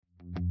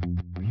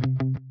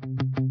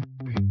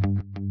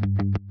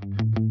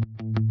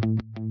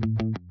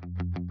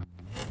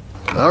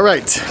All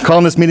right,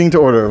 calling this meeting to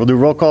order. We'll do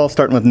roll call,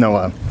 starting with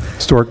Noah.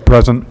 Stork,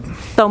 present.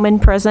 Bowman,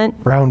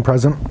 present. Brown,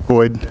 present.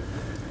 Boyd.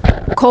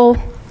 Cole.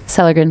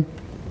 Seligren.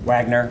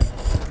 Wagner.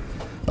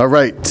 All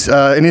right,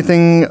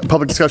 anything,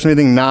 public discussion,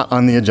 anything not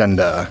on the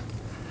agenda?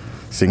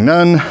 Seeing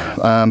none,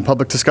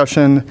 public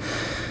discussion,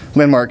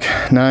 landmark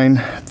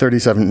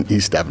 937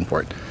 East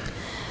Davenport.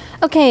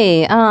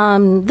 Okay,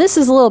 this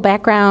is a little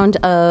background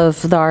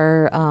of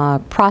our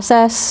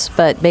process,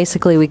 but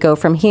basically we go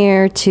from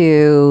here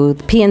to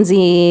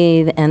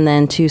P&Z and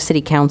then to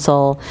City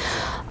Council.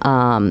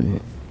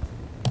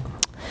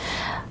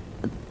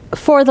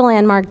 For the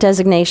landmark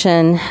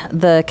designation,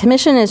 the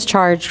commission is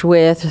charged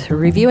with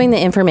reviewing the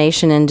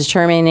information and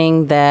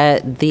determining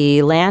that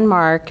the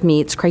landmark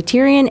meets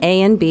criterion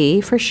A and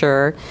B for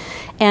sure,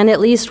 and at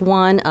least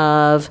one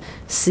of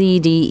C,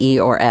 D, E,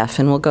 or F,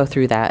 and we'll go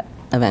through that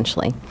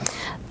eventually.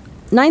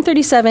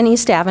 937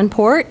 East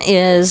Davenport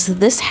is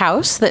this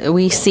house that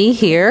we see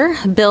here,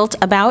 built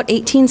about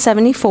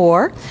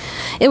 1874.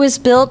 It was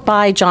built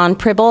by John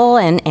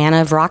Pribble and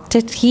Anna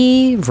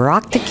Vrocticki,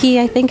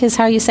 I think is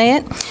how you say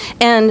it.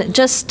 And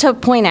just to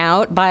point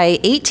out, by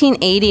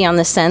 1880 on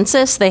the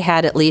census, they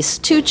had at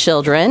least 2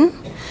 children.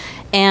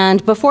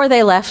 And before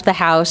they left the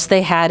house,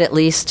 they had at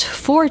least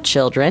 4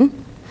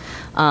 children.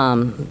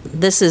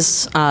 This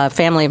is a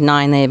family of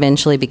 9. They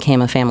eventually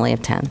became a family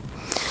of 10.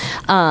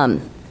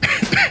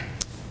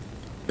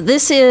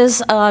 This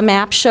is a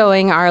map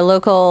showing our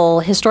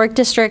local historic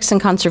districts and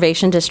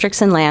conservation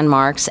districts and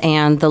landmarks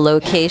and the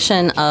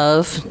location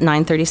of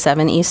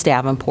 937 East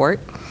Davenport.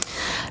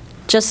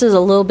 Just as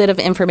a little bit of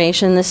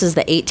information, this is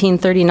the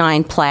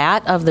 1839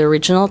 plat of the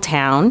original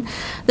town.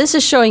 This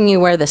is showing you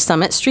where the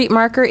Summit Street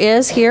marker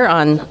is here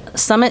on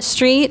Summit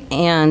Street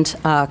and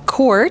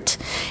Court.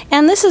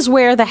 And this is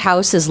where the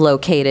house is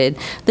located.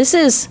 This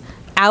is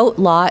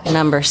outlot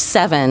number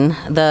 7.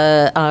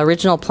 The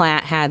original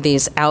plat had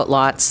these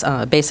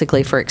outlots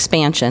basically for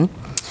expansion.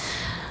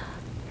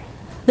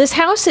 This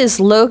house is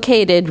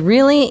located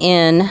really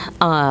in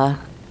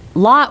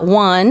lot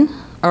 1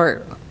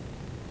 or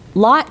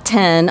lot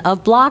 10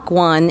 of block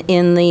 1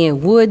 in the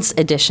Woods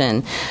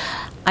addition.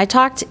 I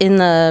talked in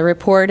the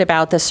report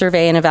about the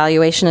survey and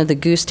evaluation of the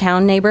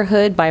Goosetown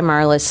neighborhood by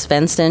Marla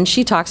Svensson.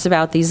 She talks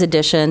about these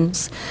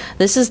additions.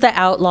 This is the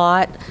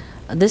outlot.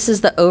 This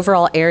is the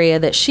overall area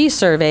that she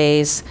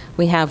surveys.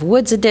 We have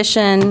Woods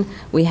Addition,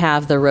 we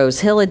have the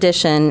Rose Hill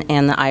Addition,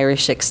 and the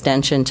Irish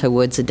extension to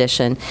Woods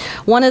Addition.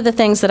 One of the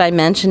things that I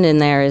mentioned in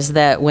there is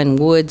that when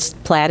Woods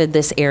platted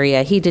this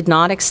area, he did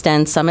not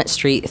extend Summit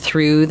Street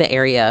through the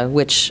area,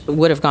 which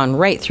would have gone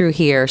right through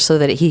here so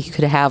that he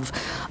could have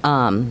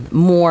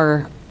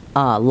more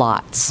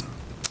lots.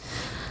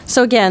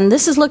 So again,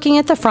 this is looking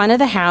at the front of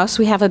the house.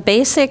 We have a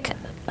basic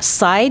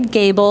side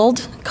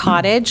gabled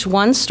cottage,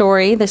 1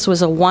 story. This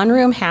was a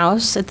 1-room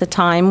house at the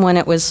time when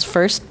it was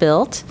first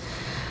built.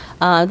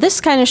 This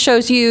kind of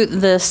shows you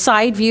the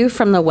side view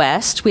from the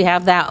west. We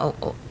have that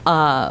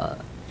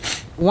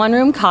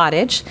 1-room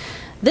cottage.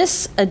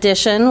 This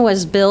addition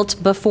was built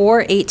before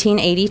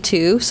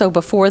 1882, so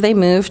before they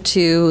moved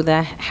to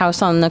the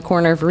house on the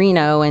corner of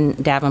Reno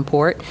and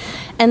Davenport.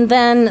 And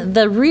then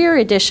the rear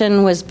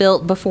addition was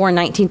built before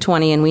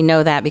 1920, and we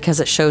know that because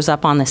it shows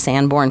up on the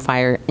Sanborn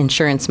Fire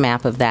Insurance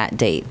map of that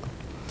date.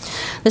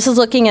 This is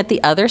looking at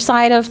the other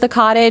side of the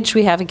cottage.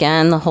 We have,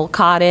 again, the whole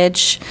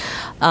cottage.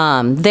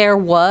 There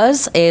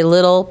was a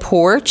little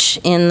porch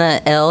in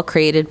the L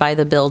created by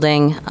the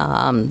building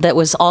that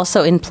was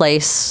also in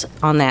place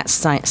on that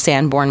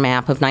Sanborn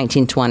map of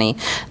 1920.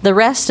 The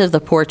rest of the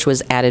porch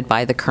was added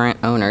by the current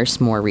owners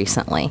more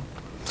recently.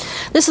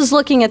 This is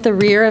looking at the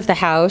rear of the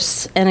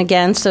house. And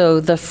again, so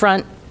the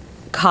front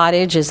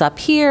cottage is up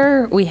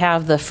here. We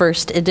have the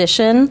first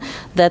addition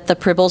that the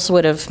Pribbles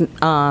would have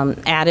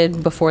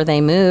added before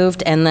they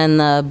moved, and then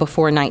the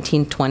before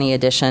 1920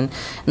 addition.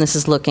 And this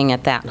is looking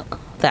at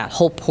that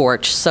whole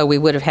porch. So we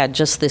would have had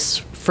just this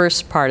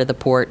first part of the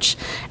porch,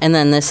 and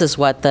then this is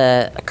what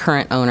the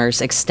current owners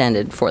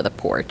extended for the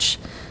porch.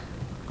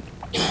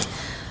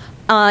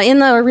 In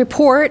the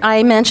report,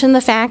 I mentioned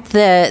the fact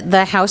that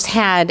the house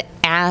had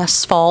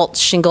asphalt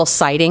shingle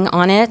siding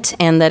on it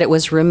and that it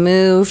was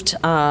removed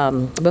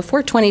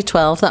before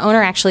 2012. The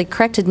owner actually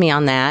corrected me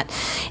on that.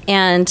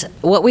 And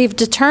what we've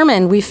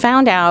determined, we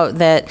found out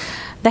that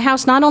the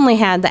house not only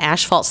had the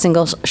asphalt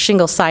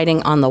shingle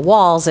siding on the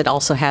walls, it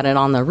also had it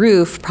on the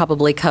roof,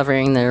 probably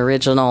covering the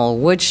original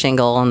wood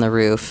shingle on the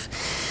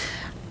roof.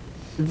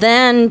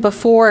 Then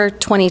before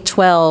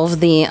 2012,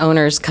 the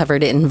owners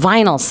covered it in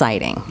vinyl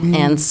siding.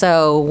 And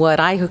so what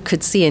I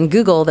could see in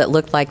Google that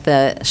looked like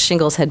the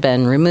shingles had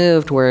been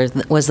removed was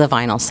the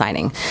vinyl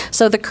siding.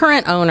 So the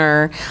current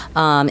owner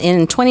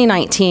in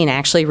 2019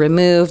 actually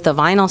removed the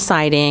vinyl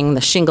siding,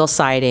 the shingle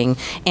siding,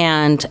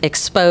 and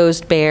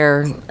exposed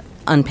bare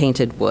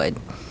unpainted wood.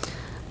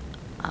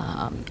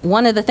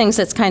 One of the things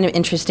that's kind of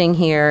interesting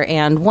here,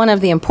 and one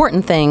of the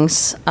important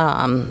things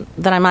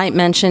that I might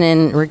mention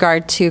in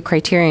regard to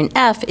criterion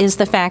F, is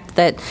the fact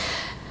that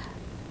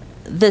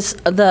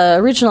the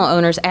original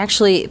owners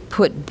actually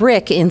put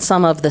brick in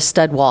some of the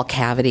stud wall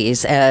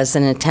cavities as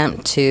an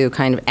attempt to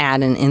kind of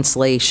add an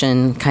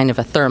insulation, kind of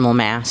a thermal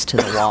mass to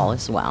the wall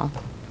as well.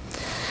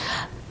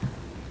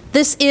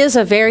 This is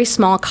a very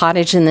small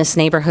cottage in this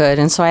neighborhood,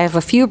 and so I have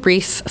a few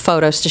brief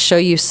photos to show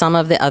you some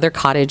of the other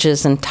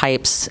cottages and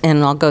types,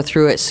 and I'll go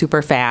through it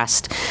super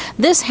fast.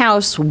 This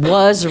house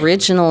was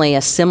originally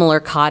a similar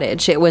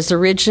cottage. It was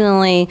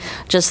originally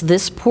just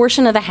this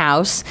portion of the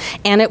house,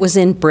 and it was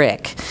in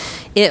brick.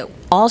 It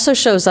also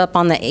shows up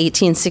on the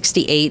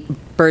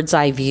 1868 bird's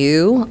eye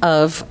view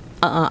of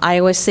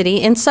Iowa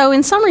City, and so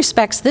in some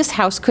respects this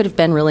house could have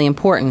been really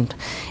important.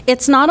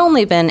 It's not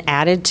only been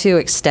added to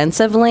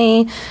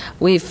extensively.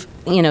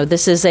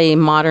 This is a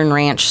modern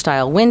ranch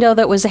style window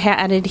that was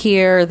added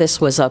here.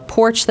 This was a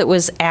porch that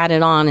was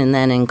added on and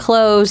then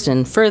enclosed,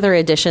 and further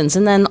additions,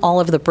 and then all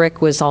of the brick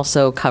was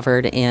also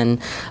covered in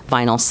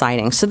vinyl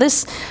siding. So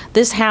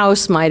this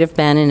house might have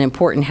been an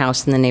important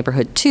house in the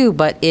neighborhood too,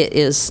 but it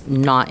is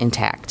not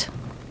intact.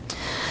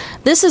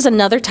 This is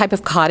another type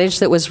of cottage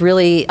that was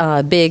really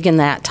big in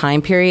that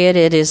time period.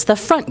 It is the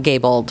front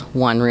gabled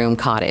one-room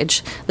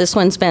cottage. This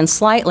one's been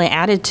slightly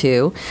added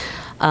to,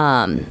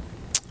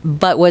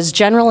 but was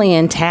generally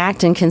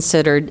intact and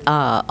considered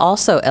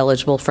also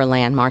eligible for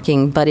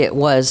landmarking, but it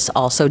was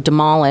also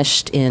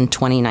demolished in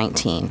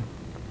 2019.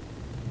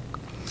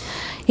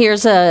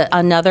 Here's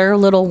another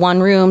little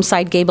one-room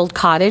side-gabled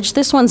cottage.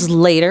 This one's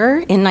later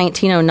in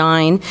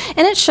 1909,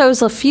 and it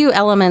shows a few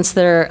elements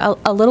that are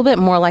a little bit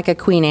more like a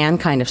Queen Anne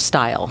kind of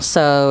style.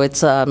 So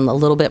it's a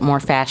little bit more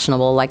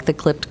fashionable, like the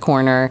clipped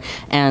corner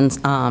and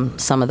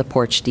some of the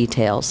porch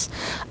details.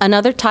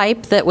 Another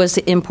type that was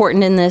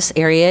important in this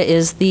area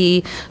is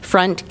the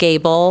front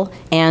gable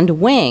and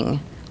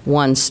wing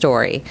one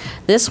story.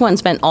 This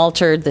one's been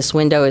altered. This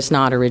window is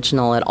not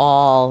original at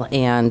all,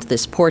 and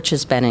this porch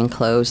has been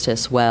enclosed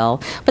as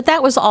well. But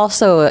that was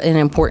also an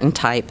important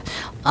type.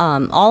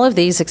 All of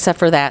these, except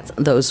for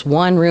those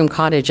one-room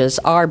cottages,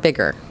 are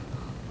bigger.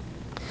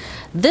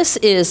 This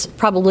is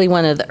probably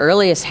one of the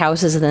earliest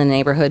houses in the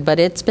neighborhood, but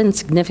it's been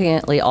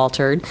significantly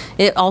altered.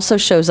 It also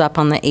shows up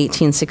on the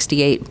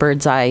 1868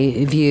 bird's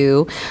eye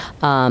view.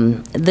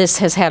 This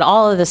has had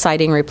all of the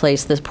siding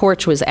replaced. The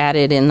porch was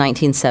added in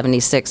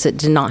 1976. It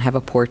did not have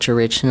a porch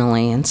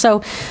originally, and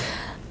so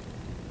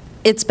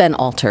it's been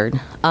altered.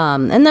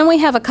 And then we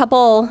have a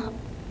couple,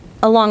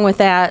 along with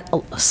that,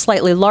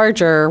 slightly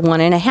larger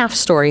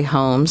 1.5-story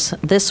homes.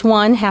 This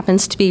one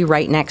happens to be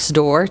right next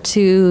door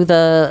to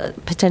the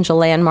potential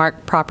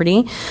landmark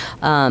property,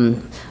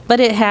 but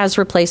it has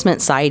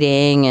replacement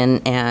siding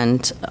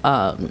and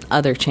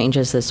other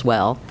changes as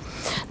well.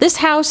 This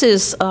house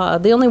is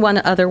the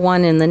only other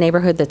one in the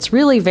neighborhood that's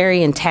really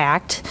very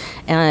intact.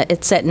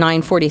 It's at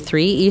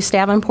 943 East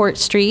Davenport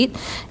Street.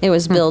 It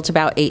was built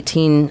about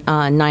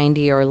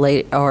 1890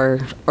 or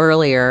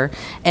earlier,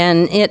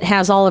 and it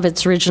has all of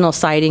its original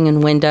siding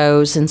and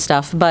windows and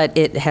stuff, but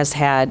it has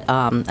had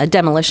a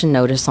demolition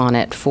notice on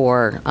it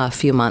for a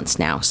few months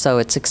now, so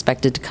it's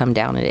expected to come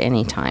down at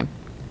any time.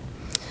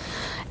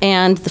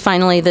 And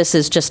finally, this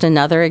is just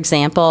another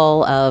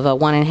example of a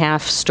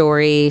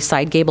 1.5-story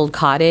side-gabled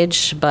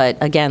cottage, but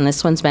again,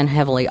 this one's been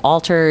heavily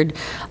altered.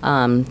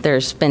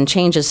 There's been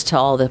changes to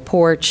all the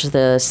porch,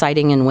 the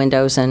siding and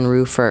windows and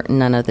roof.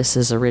 None of this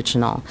is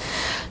original.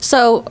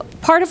 So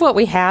part of what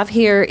we have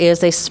here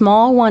is a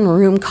small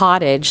one-room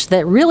cottage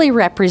that really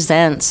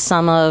represents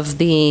some of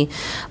the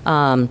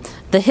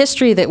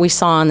history that we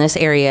saw in this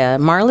area.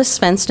 Marla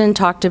Svensson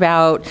talked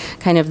about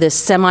kind of this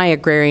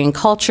semi-agrarian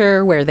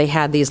culture where they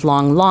had these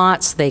long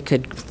lots. They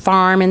could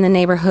farm in the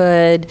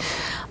neighborhood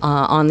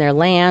on their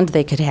land.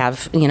 They could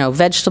have,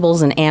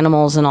 vegetables and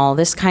animals and all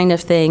this kind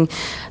of thing.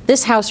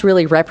 This house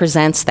really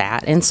represents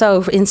that. And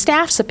so in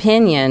staff's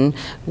opinion,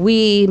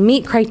 we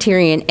meet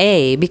criterion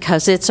A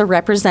because it's a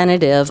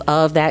representative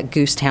of that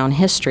Goosetown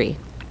history.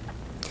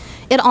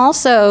 It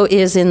also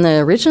is in the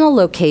original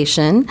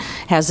location,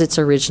 has its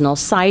original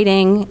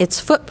siding. Its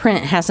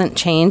footprint hasn't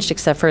changed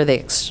except for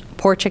the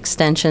porch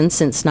extension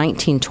since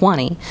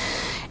 1920.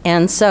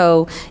 And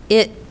so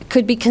it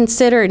could be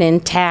considered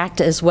intact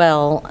as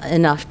well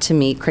enough to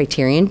meet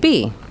criterion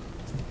B.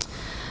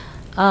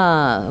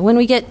 When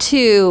we get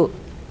to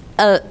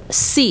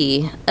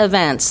C,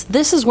 events,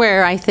 this is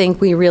where I think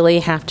we really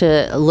have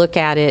to look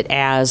at it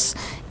as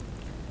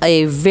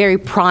a very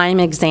prime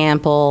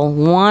example,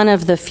 one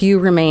of the few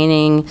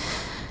remaining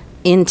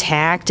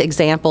intact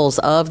examples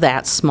of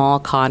that small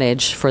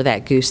cottage for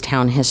that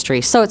Goosetown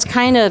history. So it's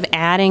kind of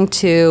adding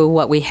to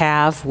what we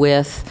have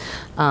with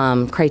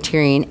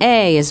criterion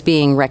A as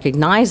being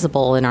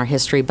recognizable in our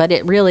history, but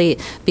it really,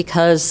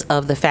 because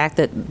of the fact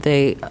that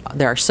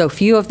there are so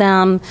few of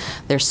them,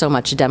 there's so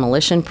much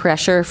demolition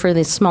pressure for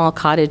these small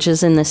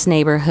cottages in this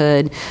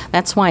neighborhood,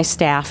 that's why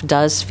staff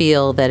does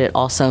feel that it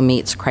also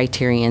meets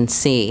criterion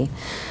C.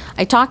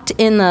 I talked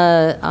in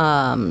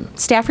the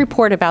staff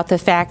report about the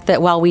fact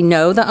that while we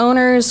know the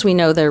owners, we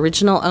know the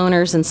original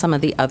owners and some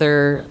of the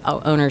other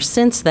owners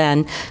since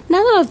then,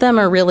 none of them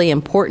are really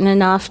important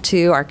enough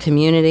to our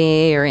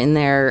community or in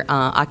their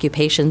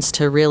occupations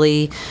to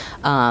really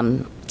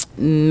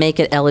make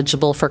it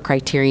eligible for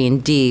criterion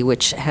D,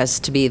 which has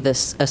to be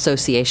this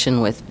association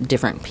with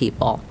different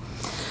people.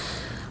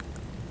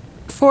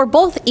 For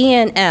both E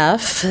and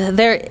F,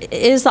 there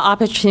is the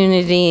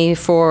opportunity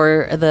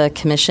for the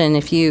commission,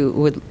 if you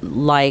would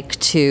like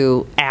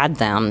to add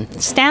them.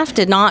 Staff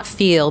did not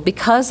feel,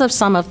 because of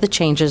some of the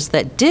changes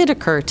that did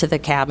occur to the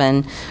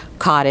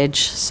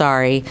cottage,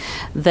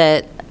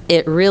 that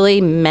it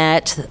really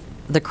met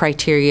the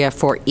criteria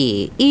for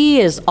E. E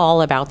is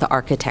all about the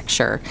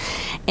architecture.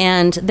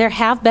 And there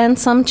have been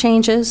some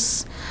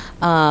changes,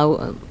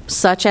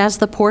 such as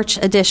the porch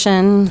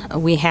addition.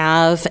 We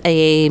have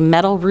a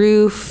metal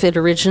roof. It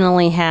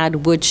originally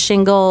had wood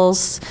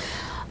shingles.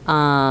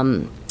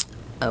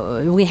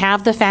 We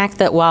have the fact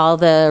that while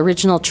the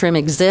original trim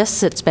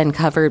exists, it's been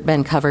covered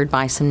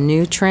by some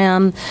new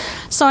trim.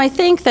 So I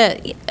think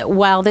that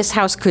while this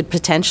house could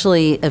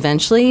potentially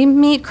eventually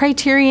meet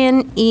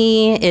criterion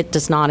E, it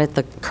does not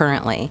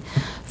currently.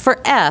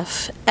 For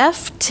F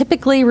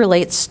typically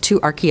relates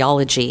to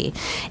archaeology,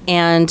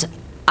 and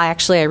I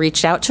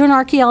reached out to an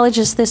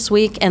archaeologist this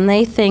week, and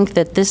they think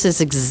that this is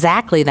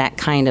exactly that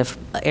kind of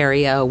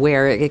area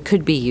where it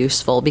could be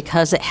useful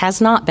because it has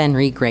not been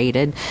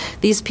regraded.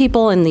 These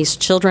people and these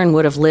children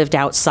would have lived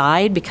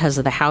outside because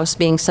of the house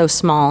being so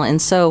small, and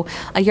so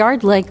a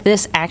yard like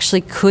this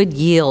actually could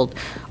yield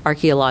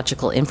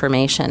archaeological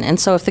information. And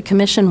so if the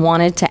commission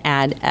wanted to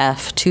add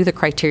F to the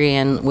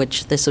criterion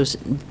which this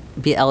would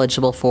be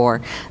eligible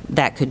for,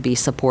 that could be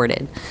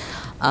supported.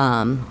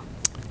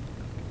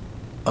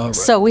 All right.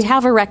 So we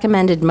have a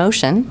recommended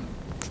motion.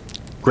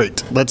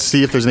 Great. Let's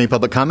see if there's any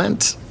public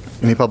comment.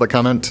 Any public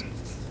comment?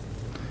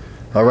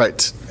 All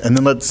right. And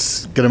then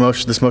let's get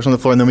this motion on the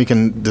floor, and then we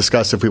can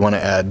discuss if we want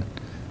to add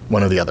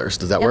one of the others.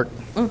 Does that work?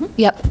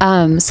 Yep.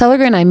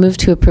 Seliger and I move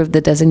to approve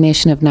the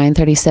designation of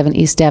 937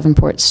 East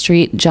Davenport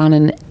Street, John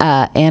and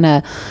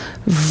Anna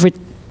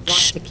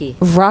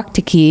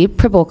Rockticky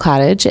Pribble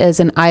Cottage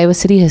as an Iowa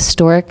City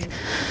Historic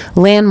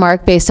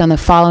Landmark based on the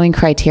following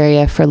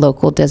criteria for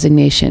local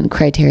designation,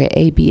 criteria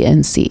A, B,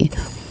 and C.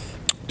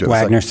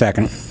 Wagner,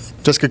 second.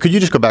 Jessica, could you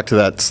just go back to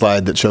that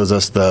slide that shows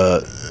us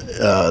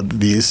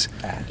these?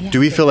 Do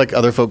we feel like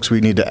other folks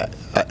we need to,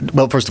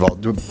 well, first of all,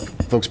 do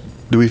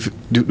we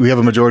have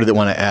a majority that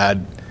want to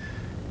add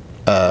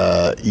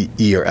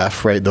E or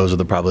F, right? Those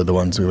are probably the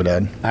ones we would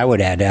add. I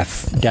would add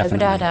F,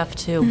 definitely. I would add F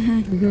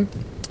too.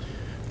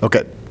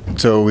 Okay.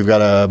 So we've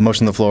got a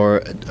motion on the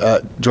floor.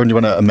 Jordan, do you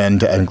want to amend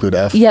to include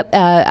F? Yep.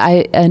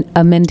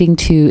 Amending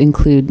to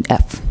include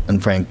F.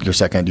 And Frank, your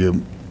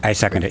second, I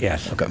second it,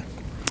 yes. Okay.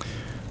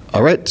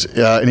 All right.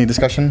 Any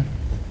discussion?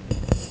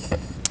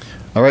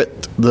 All right.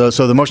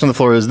 So the motion on the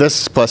floor is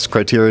this plus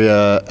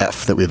criteria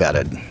F that we've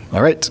added.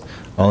 All right.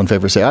 All in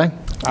favor say aye.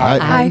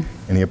 Aye.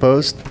 Any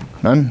opposed?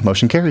 None.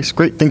 Motion carries.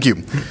 Great. Thank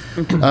you.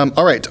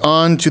 All right.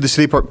 On to the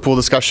City Park pool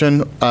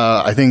discussion.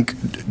 I think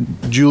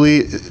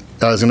Julie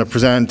is going to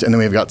present, and then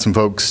we've got some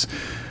folks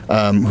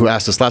who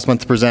asked us last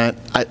month to present.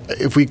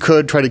 If we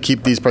could try to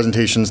keep these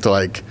presentations to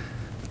like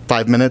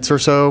 5 minutes or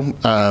so,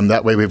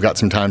 that way we've got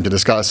some time to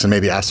discuss and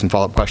maybe ask some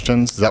follow-up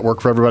questions. Does that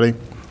work for everybody?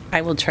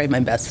 I will try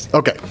my best.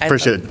 Okay,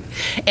 appreciate it.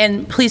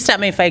 And please stop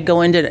me if I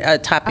go into a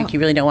topic you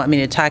really don't want me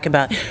to talk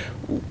about.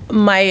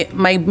 My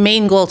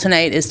main goal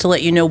tonight is to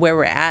let you know where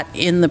we're at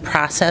in the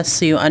process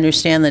so you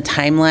understand the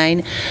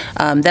timeline.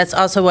 That's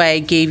also why I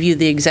gave you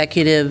the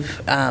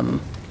executive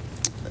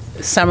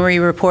summary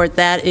report.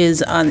 That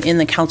is in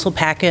the council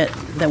packet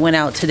that went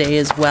out today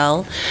as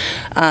well.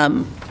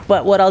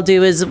 But what I'll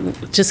do is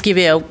just give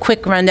you a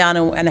quick rundown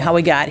on how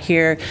we got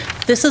here.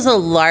 This is a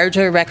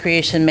larger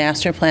recreation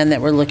master plan that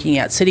we're looking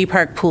at. City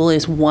Park Pool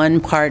is one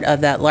part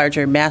of that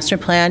larger master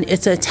plan.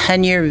 It's a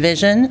 10-year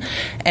vision,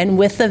 and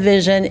with the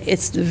vision,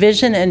 it's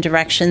vision and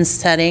direction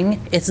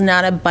setting. It's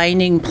not a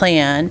binding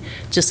plan,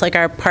 just like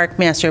our park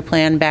master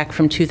plan back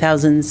from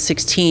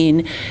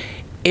 2016.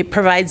 It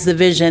provides the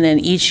vision,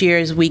 and each year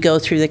as we go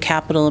through the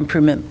capital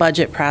improvement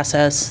budget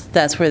process,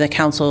 that's where the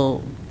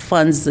council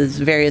funds the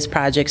various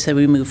projects that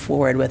we move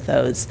forward with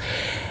those.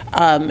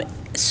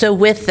 So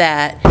with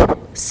that,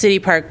 City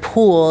Park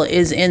Pool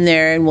is in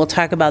there, and we'll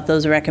talk about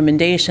those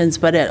recommendations,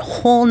 but a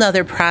whole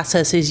nother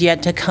process is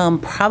yet to come,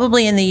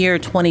 probably in the year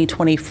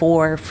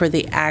 2024, for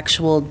the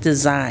actual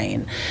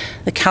design.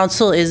 The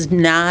council is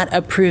not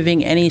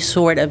approving any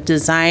sort of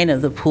design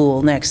of the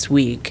pool next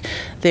week.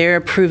 They're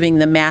approving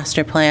the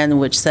master plan,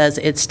 which says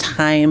it's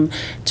time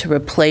to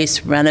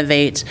replace,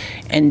 renovate,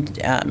 and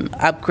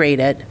upgrade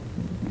it.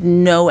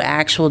 No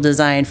actual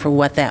design for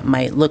what that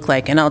might look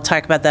like. And I'll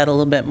talk about that a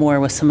little bit more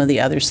with some of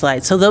the other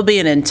slides. So there'll be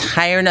an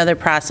entire another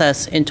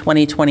process in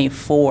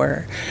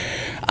 2024.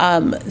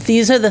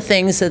 These are the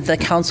things that the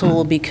council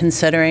will be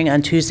considering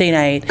on Tuesday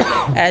night.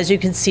 As you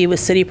can see with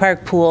City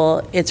Park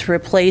Pool, it's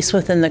replaced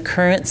within the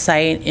current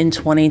site in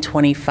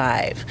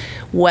 2025.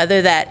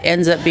 Whether that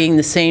ends up being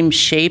the same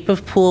shape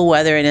of pool,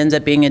 whether it ends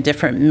up being a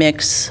different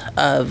mix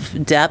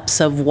of depths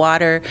of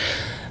water,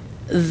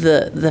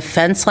 the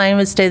fence line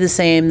would stay the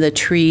same, the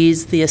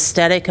trees, the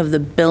aesthetic of the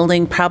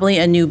building, probably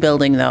a new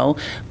building though,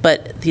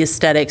 but the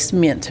aesthetics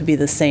meant to be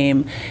the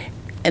same.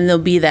 And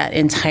there'll be that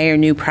entire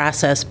new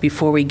process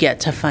before we get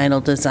to final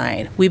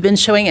design. We've been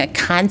showing a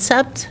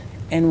concept,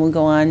 and we'll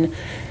go on.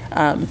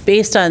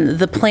 Based on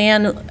the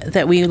plan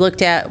that we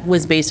looked at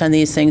was based on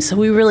these things. So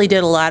we really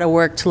did a lot of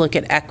work to look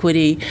at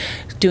equity,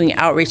 doing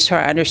outreach to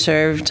our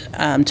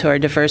underserved, to our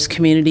diverse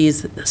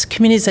communities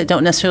that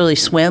don't necessarily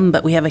swim,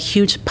 but we have a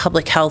huge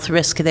public health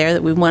risk there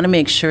that we want to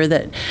make sure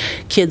that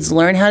kids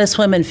learn how to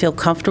swim and feel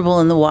comfortable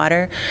in the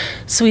water.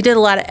 So we did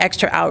a lot of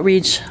extra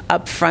outreach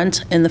up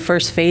front in the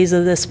first phase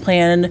of this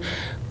plan.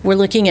 We're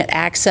looking at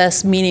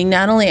access, meaning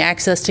not only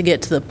access to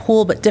get to the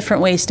pool, but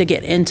different ways to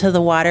get into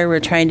the water. We're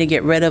trying to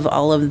get rid of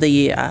all of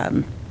the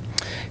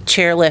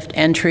chairlift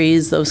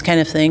entries, those kind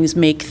of things,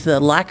 make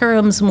the locker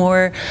rooms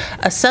more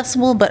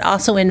accessible, but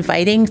also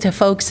inviting to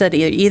folks that are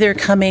either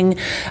coming,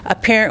 a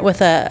parent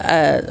with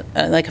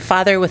like a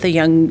father with a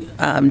young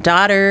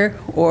daughter,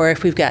 or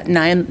if we've got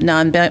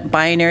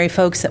non-binary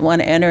folks that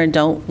want to enter and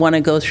don't want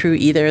to go through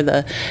either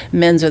the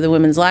men's or the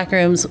women's locker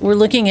rooms. We're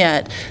looking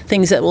at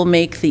things that will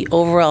make the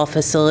overall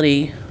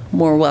facility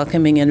more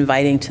welcoming and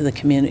inviting to the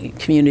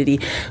community.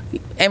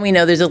 And we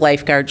know there's a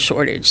lifeguard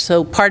shortage.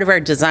 So part of our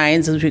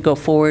designs as we go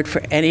forward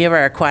for any of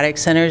our aquatic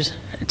centers,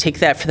 take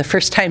that for the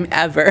first time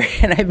ever,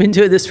 and I've been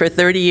doing this for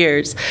 30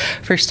 years,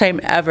 first time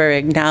ever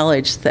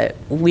acknowledge that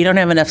we don't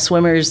have enough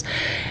swimmers,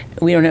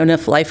 we don't have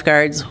enough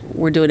lifeguards,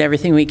 we're doing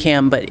everything we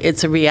can, but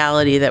it's a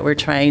reality that we're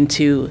trying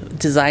to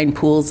design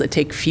pools that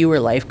take fewer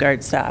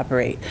lifeguards to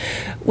operate.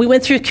 We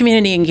went through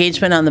community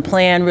engagement on the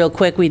plan real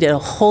quick. We did a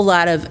whole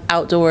lot of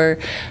outdoor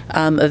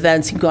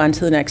events. You can go on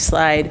to the next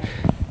slide.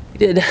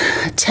 Did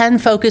 10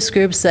 focus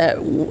groups that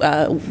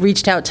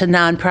reached out to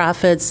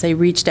nonprofits. They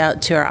reached out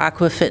to our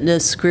aqua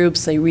fitness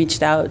groups. They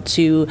reached out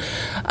to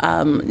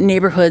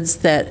neighborhoods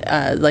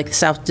that like the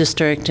South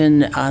District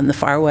and on the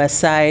far west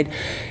side.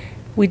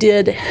 We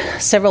did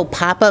several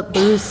pop-up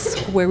booths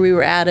where we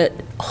were at a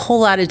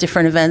whole lot of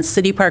different events.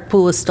 City Park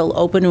Pool was still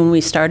open when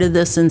we started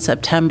this in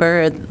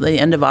September, at the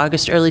end of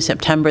August, early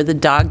September. The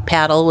dog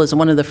paddle was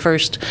one of the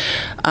first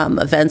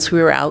events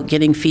we were out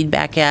getting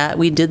feedback at.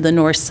 We did the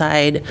North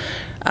Side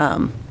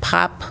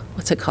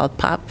what's it called?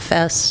 Pop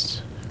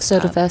Fest?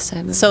 Soda Fest,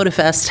 I believe. Soda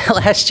Fest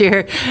last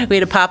year. We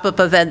had a pop-up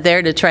event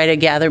there to try to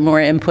gather more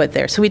input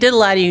there. So we did a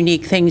lot of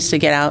unique things to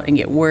get out and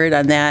get word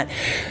on that.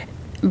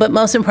 But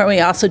most importantly,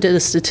 we also did a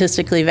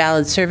statistically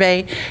valid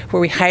survey where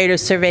we hired a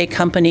survey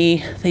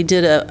company. They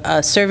did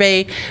a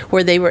survey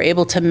where they were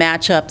able to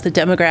match up the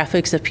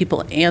demographics of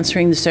people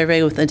answering the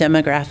survey with the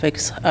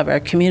demographics of our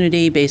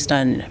community based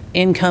on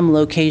income,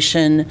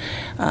 location,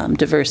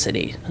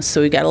 diversity.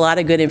 So we got a lot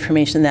of good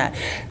information that.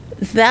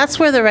 That's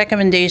where the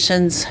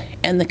recommendations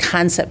and the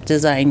concept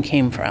design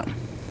came from.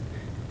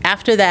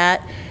 After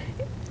that,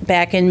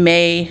 back in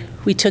May,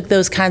 we took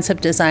those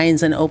concept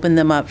designs and opened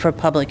them up for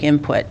public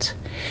input.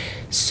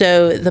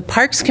 So the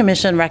Parks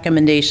Commission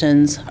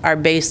recommendations are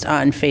based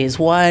on phase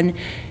 1,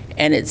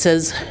 and it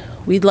says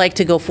we'd like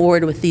to go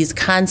forward with these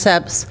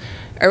concepts,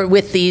 or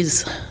with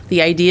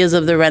the ideas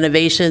of the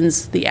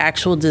renovations, the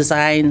actual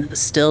design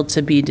still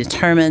to be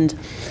determined.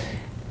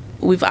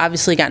 We've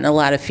obviously gotten a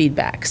lot of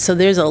feedback, so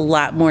there's a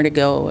lot more to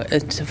go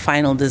to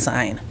final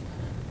design.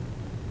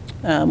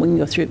 We can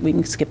go through, we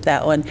can skip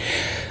that one.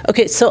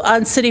 Okay, so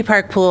on City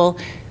Park Pool,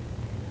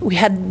 we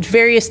had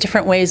various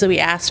different ways that we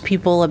asked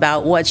people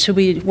about what should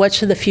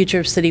the future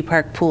of City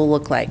Park Pool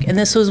look like. And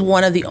this was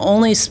one of the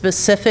only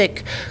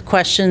specific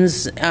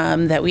questions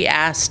that we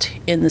asked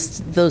in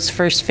those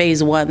first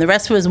phase 1. The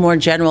rest was more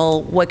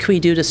general, what can we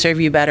do to serve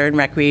you better in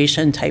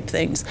recreation type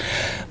things.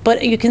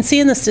 But you can see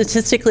in the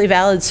statistically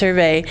valid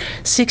survey,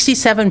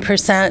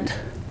 67%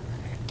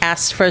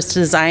 asked for us to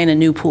design a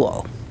new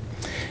pool.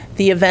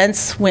 The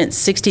events went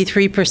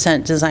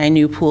 63% design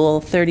new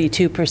pool,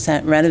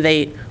 32%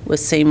 renovate with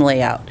same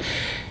layout.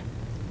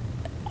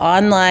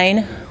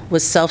 Online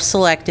was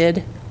self-selected,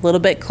 a little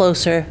bit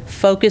closer.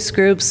 Focus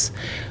groups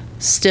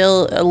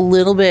still a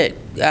little bit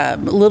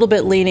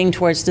leaning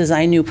towards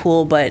design new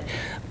pool, but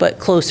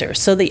closer.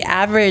 So the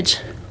average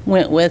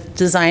went with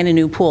design a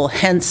new pool,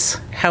 hence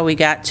how we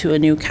got to a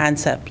new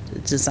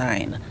concept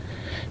design.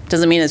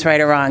 Doesn't mean it's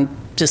right or wrong,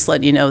 just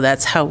let you know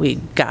that's how we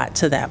got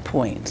to that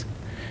point.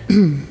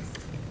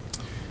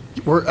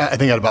 We're, I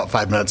think, at about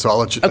 5 minutes, so I'll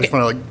let you, Okay.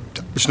 I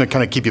just want to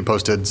kind of keep you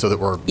posted so that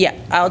we're... Yeah,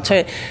 I'll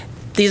try.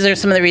 These are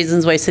some of the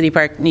reasons why City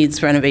Park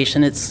needs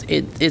renovation.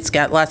 It's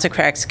got lots of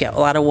cracks, got a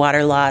lot of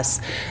water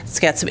loss, it's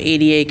got some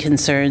ADA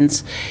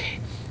concerns.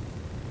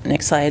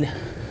 Next slide.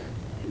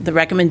 The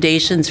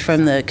recommendations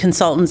from the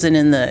consultants and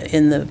in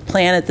the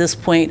plan at this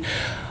point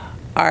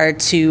are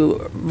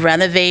to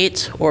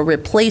renovate or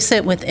replace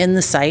it within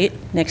the site.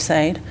 Next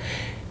slide.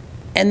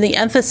 And the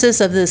emphasis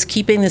of this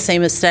keeping the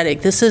same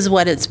aesthetic, this is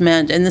what it's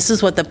meant, and this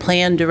is what the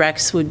plan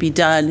directs would be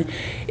done,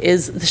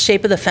 is the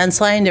shape of the fence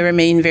line to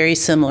remain very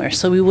similar.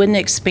 So we wouldn't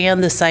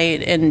expand the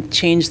site and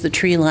change the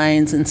tree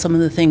lines and some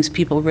of the things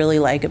people really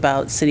like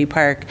about City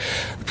Park.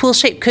 The pool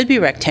shape could be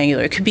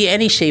rectangular. It could be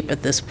any shape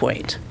at this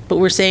point. But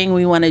we're saying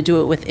we want to do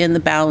it within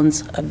the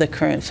bounds of the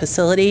current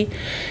facility.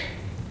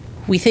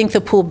 We think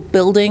the pool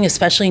building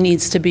especially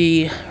needs to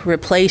be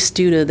replaced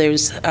due to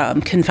there's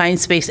confined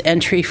space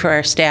entry for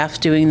our staff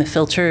doing the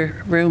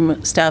filter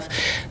room stuff.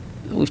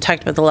 We've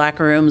talked about the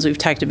locker rooms. We've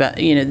talked about,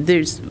 we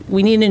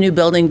need a new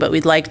building, but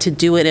we'd like to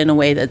do it in a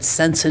way that's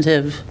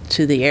sensitive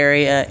to the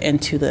area and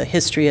to the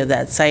history of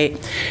that site.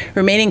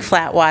 Remaining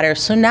flat water,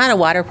 so not a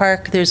water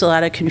park. There's a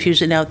lot of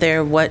confusion out there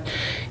of what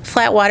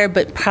flat water,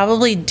 but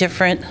probably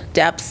different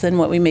depths than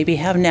what we maybe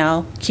have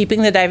now.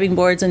 Keeping the diving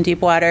boards in deep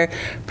water,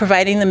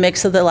 providing the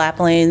mix of the lap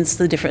lanes,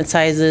 the different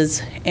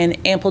sizes, and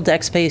ample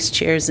deck space,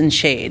 chairs, and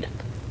shade.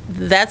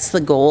 That's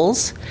the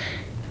goals.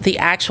 The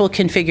actual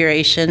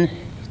configuration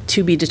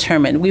to be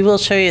determined. We will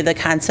show you the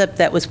concept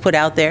that was put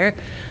out there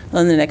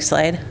on the next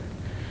slide.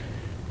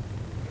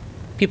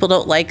 People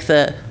don't like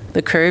the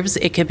curves.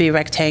 It can be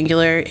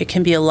rectangular. It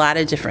can be a lot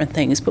of different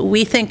things. But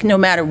we think no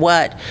matter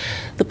what,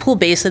 the pool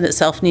basin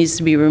itself needs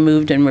to be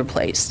removed and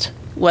replaced.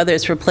 Whether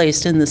it's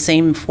replaced in the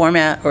same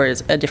format or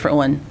is a different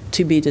one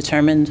to be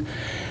determined.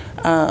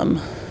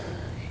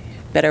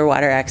 Better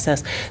water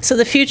access. So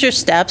the future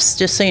steps,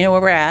 just so you know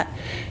where we're at,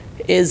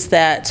 is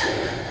that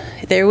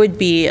there would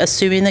be,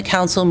 assuming the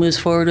council moves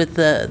forward with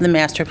the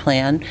master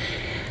plan,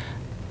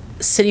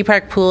 City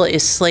Park Pool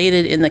is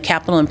slated in the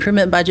capital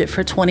improvement budget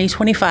for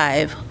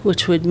 2025,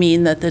 which would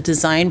mean that the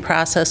design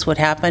process would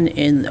happen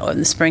in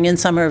the spring and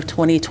summer of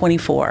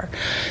 2024.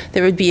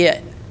 There would be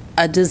a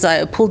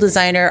pool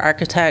designer,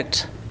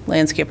 architect,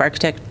 landscape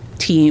architect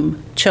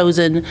team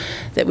chosen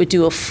that would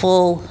do a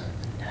full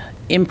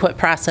input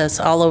process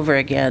all over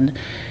again,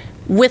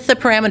 with the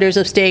parameters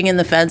of staying in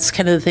the fence,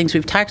 kind of the things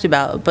we've talked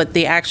about, but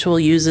the actual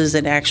uses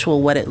and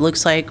actual what it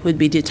looks like would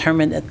be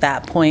determined at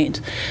that point,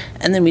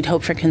 and then we'd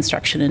hope for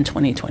construction in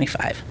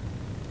 2025.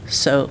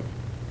 So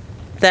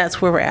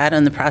that's where we're at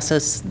on the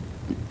process.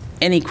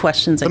 Any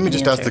questions I can Let me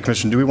just ask answer? the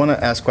commission, do we want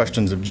to ask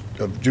questions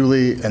of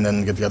Julie and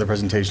then get the other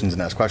presentations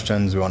and ask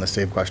questions? We want to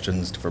save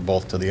questions for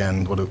both to the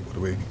end? What do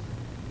we?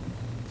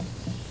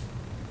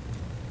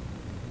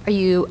 Are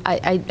you,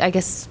 I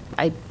guess,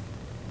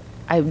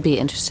 I would be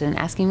interested in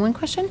asking one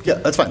question. Yeah,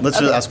 that's fine. Let's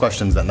just ask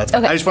questions then. That's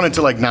fine. Okay. I just wanted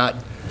to we're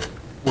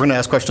going to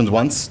ask questions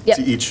once Yep.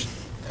 to each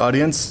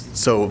audience,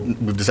 so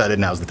we've decided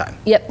now's the time.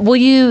 Yep. Will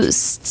you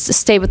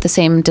stay with the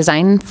same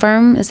design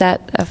firm? Is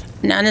that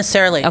Not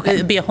necessarily. Okay. It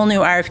would be a whole new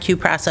RFQ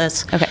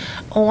process. Okay.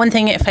 One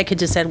thing, if I could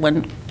just add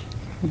one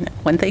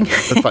thing.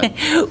 That's fine.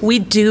 We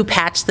do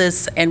patch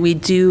this, and we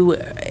do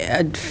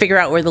figure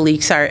out where the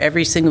leaks are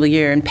every single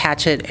year and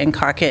patch it and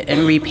caulk it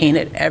and repaint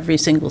it every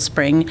single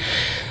spring.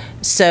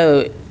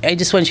 So I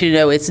just want you to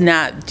know it's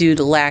not due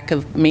to lack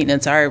of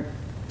maintenance. Our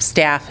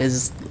staff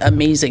is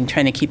amazing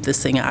trying to keep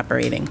this thing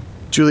operating.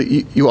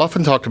 Julie, you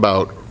often talk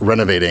about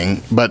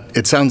renovating, but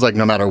it sounds like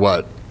no matter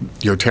what,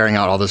 you're tearing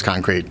out all this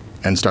concrete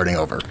and starting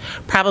over.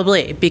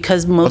 Probably,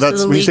 because most of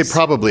the When you leaks... say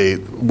probably,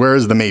 where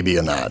is the maybe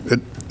in that?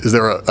 Is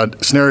there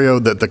a scenario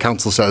that the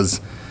council says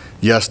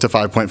yes to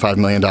 $5.5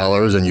 million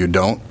and you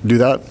don't do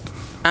that?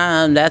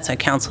 That's a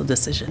council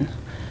decision.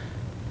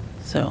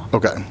 So,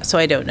 Okay. so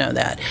I don't know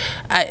that.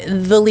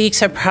 The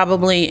leaks are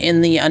probably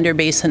in the under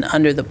basin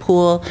under the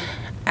pool.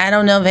 I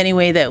don't know of any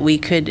way that we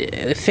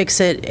could fix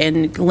it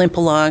and limp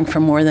along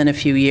for more than a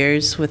few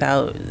years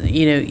without,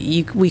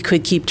 we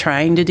could keep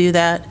trying to do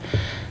that.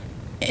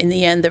 In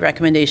the end, the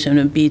recommendation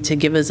would be to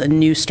give us a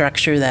new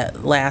structure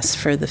that lasts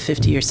for the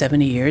 50 or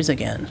 70 years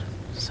again,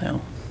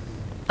 so.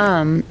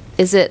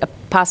 is it a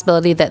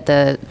possibility that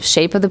the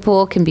shape of the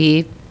pool can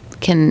be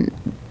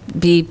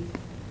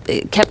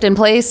kept in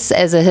place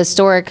as a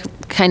historic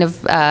kind of,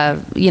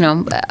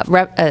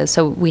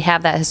 so we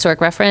have that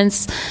historic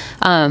reference,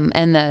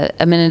 and the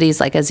amenities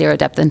like a zero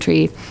depth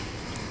entry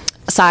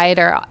side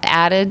are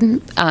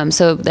added,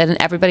 so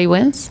that everybody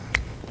wins?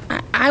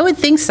 I would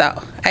think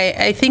so.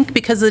 I think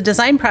because the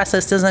design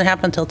process doesn't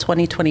happen until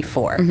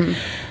 2024.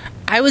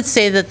 I would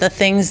say that the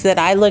things that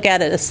I look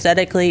at it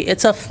aesthetically,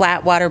 it's a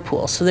flat water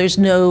pool, so there's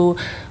no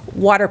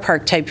water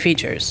park type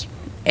features.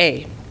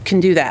 Can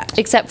do that.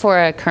 Except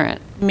for a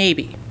current.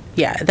 Maybe.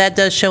 Yeah, that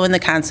does show in the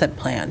concept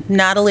plan.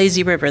 Not a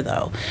lazy river,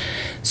 though.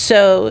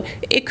 So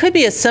it could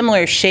be a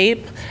similar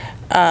shape,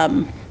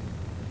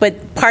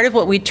 but part of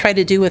what we try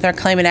to do with our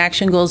climate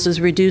action goals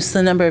is reduce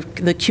the number of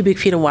the cubic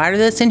feet of water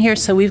that's in here.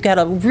 So we've got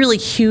a really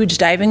huge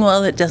diving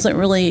well that doesn't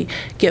really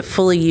get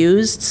fully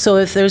used. So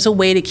if there's a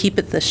way to keep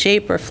it the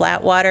shape or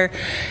flat water,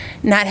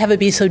 not have it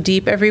be so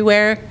deep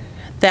everywhere,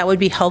 that would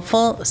be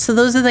helpful. So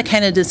those are the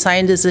kind of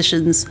design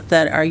decisions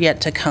that are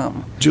yet to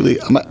come. Julie,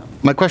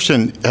 my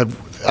question,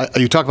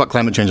 you talk about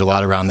climate change a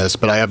lot around this,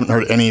 but I haven't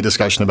heard any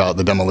discussion about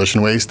the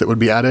demolition waste that would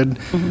be added.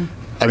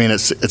 I mean,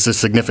 it's a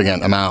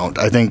significant amount.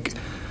 I think,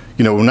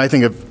 when I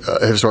think of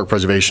historic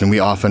preservation, we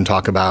often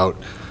talk about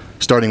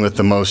starting with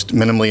the most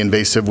minimally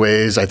invasive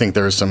ways. I think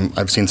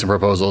I've seen some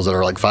proposals that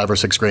are like $5 or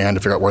 $6 grand to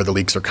figure out where the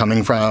leaks are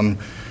coming from.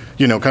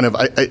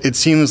 It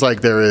seems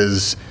like there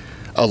is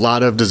a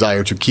lot of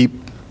desire to keep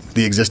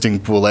the existing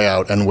pool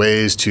layout and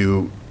ways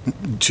to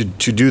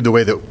do the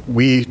way that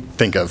we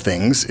think of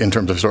things in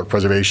terms of historic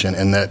preservation,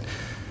 and that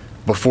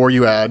before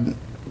you add,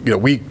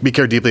 we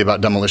care deeply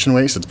about demolition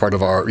waste. It's part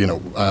of our,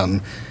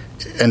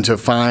 and to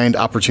find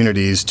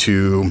opportunities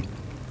to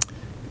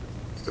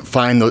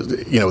find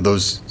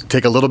those,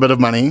 take a little bit of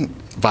money,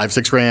 $5,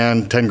 $6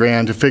 grand, $10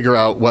 grand, to figure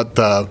out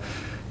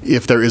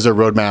if there is a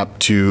roadmap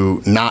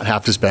to not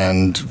have to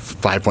spend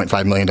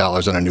 $5.5 million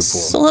on a new pool.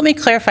 So let me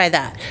clarify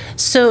that.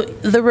 So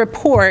the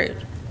report,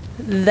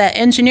 the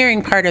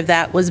engineering part of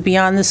that was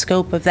beyond the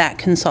scope of that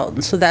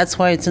consultant. So that's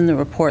why it's in the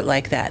report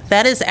like that.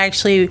 That is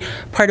actually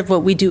part of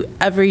what we do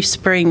every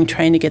spring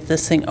trying to get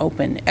this thing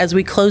open. As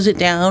we close it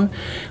down,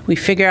 we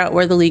figure out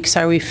where the leaks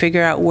are, we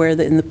figure out where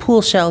the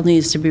pool shell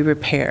needs to be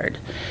repaired.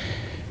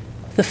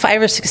 The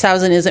 5,000 or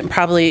 6,000 isn't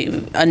probably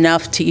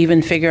enough to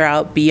even figure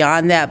out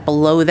beyond that,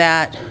 below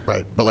that.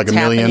 Right, but like $1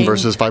 million happening.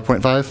 versus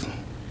 5.5?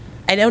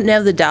 I don't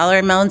know the dollar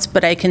amounts,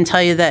 but I can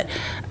tell you that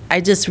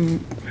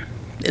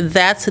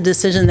that's a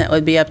decision that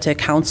would be up to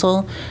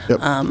council. Yep.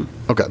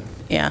 Okay.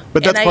 Yeah.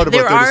 But that's part of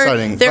what they're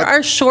deciding. There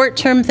are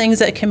short-term things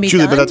that can be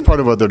Julie, done. but that's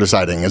part of what they're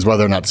deciding, is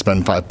whether or not to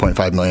spend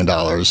 $5.5 million.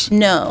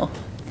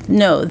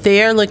 No,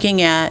 they are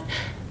looking at,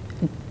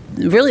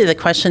 really the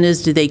question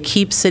is, do they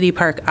keep City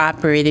Park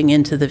operating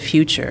into the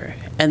future?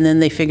 And then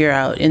they figure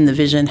out in the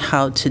vision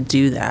how to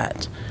do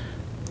that.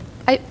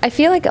 I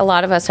feel like a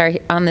lot of us are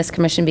on this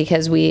commission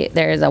because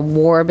there is a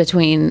war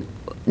between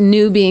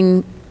new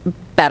being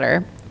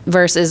better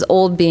versus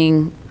old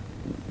being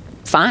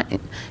fine.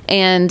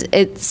 And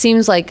it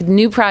seems like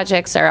new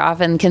projects are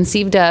often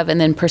conceived of and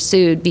then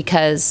pursued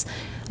because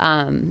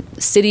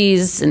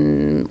cities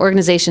and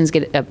organizations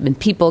and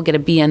people get a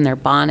bee in their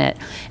bonnet,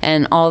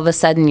 and all of a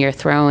sudden you're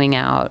throwing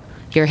out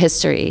your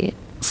history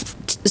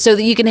so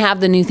that you can have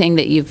the new thing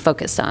that you've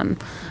focused on.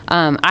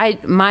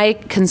 My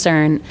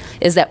concern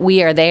is that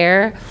we are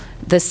there.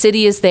 The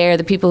city is there.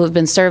 The people who've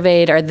been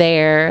surveyed are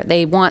there.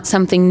 They want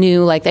something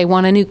new, like they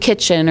want a new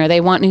kitchen, or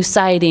they want new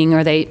siding,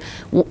 or they,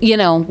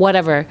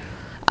 whatever.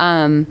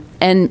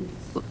 And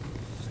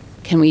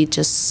can we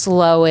just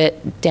slow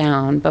it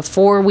down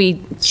before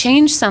we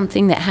change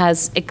something that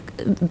has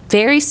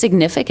very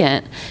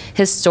significant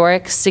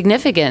historic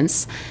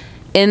significance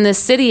in the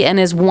city and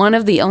is one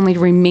of the only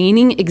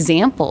remaining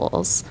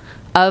examples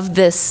of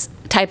this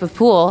type of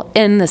pool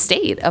in the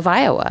state of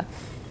Iowa?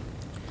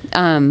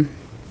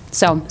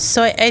 So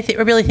I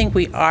really think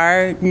we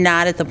are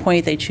not at the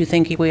point that you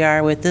think we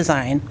are with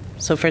design.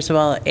 So first of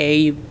all,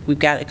 we've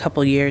got a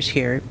couple years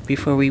here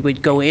before we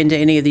would go into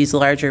any of these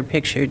larger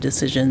picture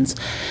decisions.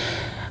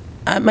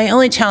 My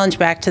only challenge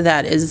back to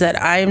that is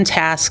that I am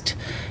tasked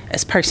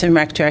as Parks and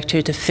Rec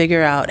Director to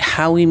figure out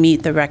how we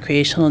meet the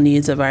recreational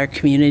needs of our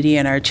community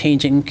and our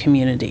changing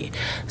community.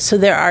 So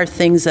there are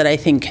things that I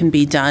think can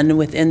be done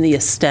within the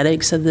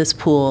aesthetics of this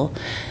pool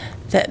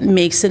that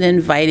makes it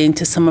inviting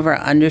to some of our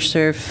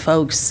underserved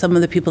folks, some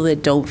of the people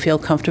that don't feel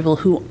comfortable,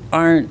 who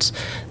aren't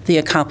the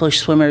accomplished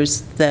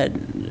swimmers that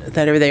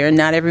are there.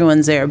 Not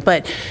everyone's there.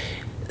 But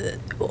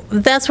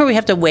that's where we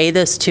have to weigh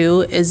this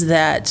too, is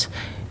that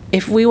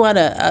if we want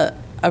a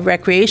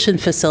recreation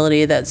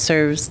facility that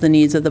serves the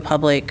needs of the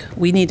public,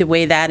 we need to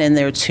weigh that in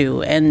there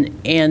too.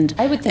 And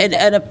I would think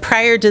a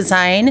prior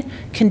design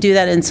can do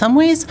that in some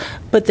ways,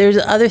 but there's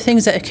other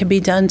things that can be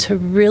done to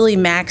really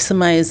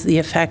maximize the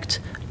effect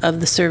of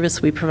the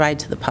service we provide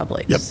to the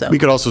public. Yep. So We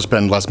could also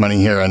spend less money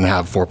here and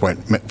have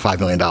 $4.5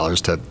 million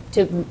to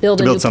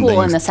build a new something. pool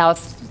on the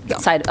south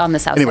side, on the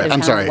south Anyway, side of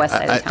I'm town, sorry. or west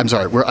side of town. I'm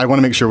sorry. I want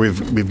to make sure we've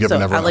given So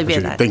everyone I'll leave you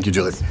at opportunity. that. Thank you,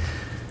 Julie.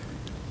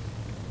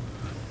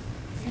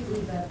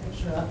 Leave that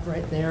picture up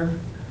right there.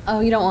 Oh,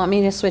 you don't want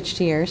me to switch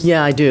to yours?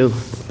 Yeah, I do,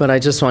 but I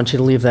just want you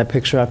to leave that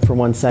picture up for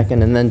 1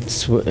 second and then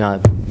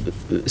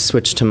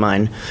switch to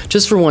mine,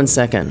 just for 1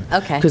 second.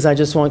 Okay. Because I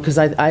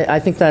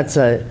think that's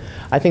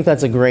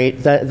a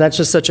great, that's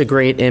just such a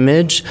great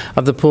image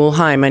of the pool.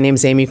 Hi, my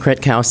name's Amy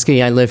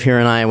Kretkowski. I live here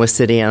in Iowa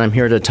City, and I'm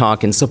here to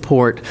talk in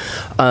support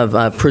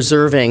of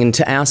preserving and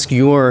to ask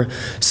your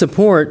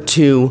support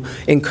to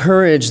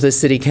encourage the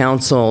City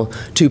Council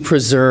to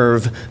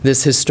preserve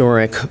this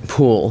historic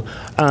pool.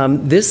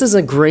 This is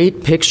a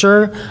great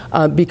picture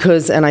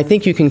because, and I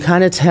think you can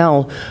kind of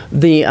tell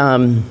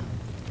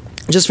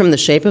just from the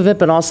shape of it,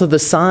 but also the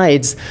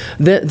sides,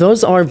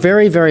 those are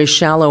very, very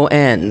shallow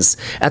ends.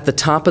 At the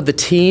top of the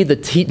T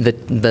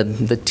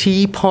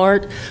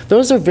part,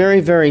 those are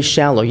very, very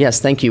shallow. Yes,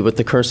 thank you with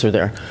the cursor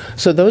there.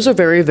 So those are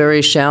very,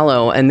 very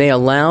shallow, and they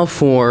allow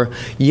for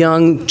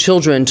young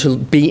children to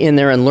be in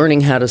there and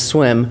learning how to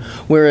swim,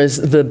 whereas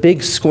the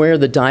big square,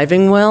 the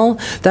diving well,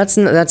 that's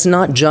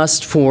not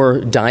just for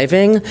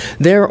diving.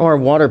 There are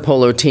water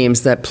polo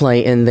teams that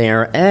play in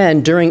there,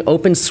 and during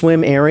open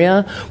swim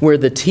area, where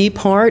the T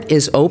part is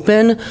is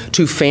open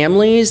to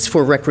families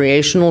for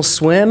recreational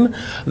swim.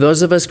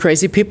 Those of us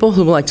crazy people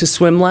who like to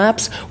swim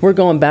laps, we're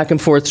going back and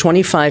forth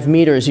 25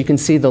 meters. You can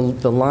see the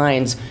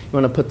lines. You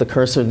want to put the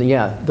cursor,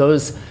 yeah,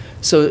 those.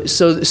 So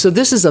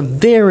this is a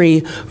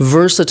very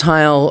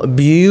versatile,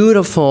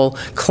 beautiful,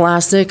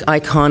 classic,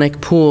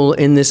 iconic pool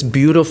in this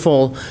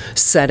beautiful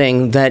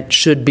setting that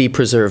should be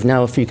preserved.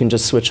 Now, if you can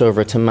just switch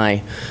over to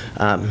my,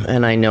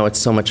 and I know it's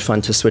so much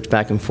fun to switch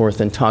back and forth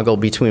and toggle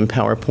between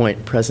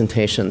PowerPoint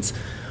presentations.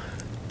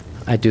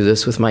 I do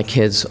this with my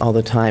kids all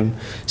the time.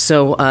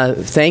 So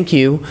thank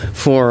you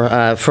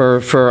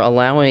for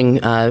allowing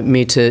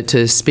me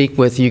to speak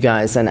with you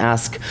guys and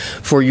ask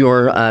for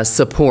your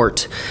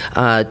support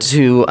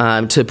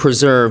to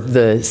preserve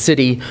the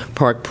City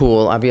Park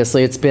Pool.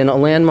 Obviously, it's been a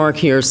landmark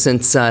here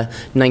since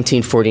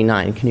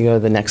 1949. Can you go to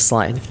the next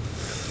slide?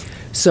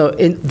 So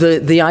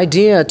the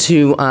idea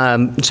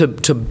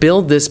to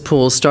build this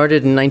pool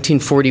started in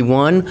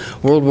 1941.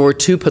 World War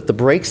II put the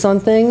brakes on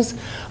things.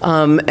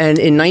 And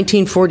in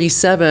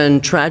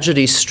 1947,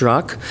 tragedy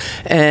struck.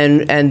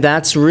 And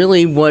that's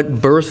really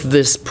what birthed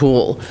this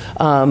pool.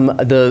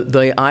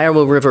 The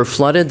Iowa River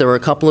flooded. There were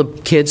a couple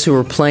of kids who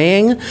were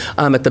playing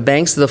at the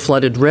banks of the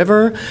flooded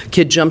river.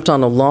 Kid jumped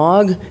on a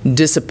log,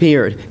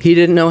 disappeared. He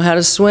didn't know how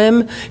to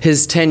swim.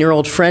 His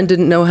 10-year-old friend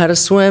didn't know how to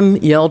swim,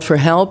 yelled for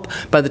help.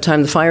 By the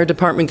time the fire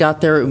department got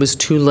there, it was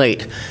too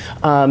late.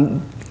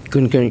 Can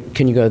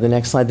you go to the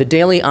next slide? The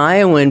Daily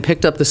Iowan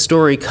picked up the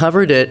story,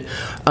 covered it.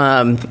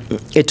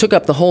 It took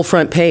up the whole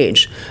front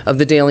page of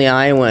the Daily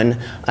Iowan.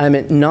 I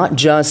mean, not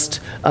just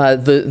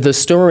the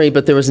story,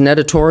 but there was an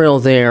editorial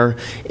there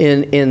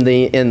in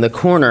the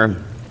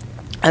corner.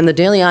 And the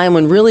Daily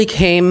Iowan really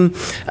came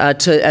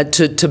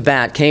to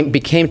bat,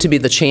 became to be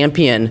the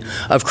champion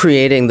of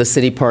creating the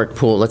City Park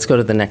Pool. Let's go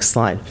to the next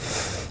slide.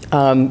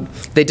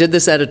 They did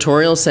this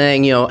editorial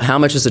saying, how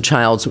much is a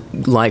child's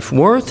life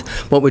worth?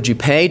 What would you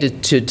pay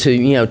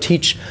to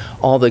teach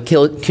all the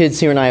kids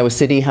here in Iowa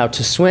City how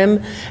to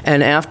swim?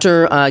 And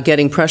after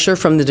getting pressure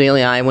from the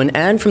Daily Iowan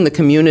and from the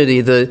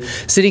community, the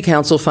City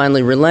Council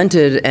finally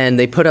relented and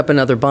they put up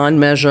another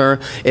bond measure.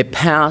 It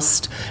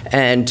passed,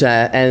 and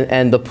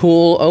the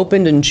pool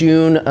opened in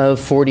June of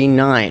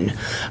 '49.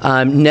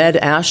 Ned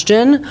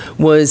Ashton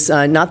was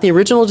not the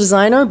original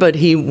designer, but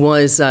he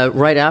was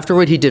right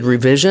afterward. He did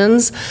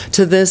revisions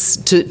to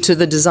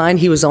the design.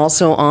 He was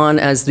also on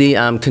as the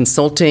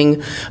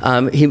consulting.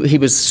 He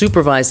was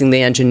supervising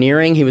the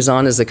engineering. He was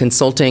on as a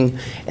consulting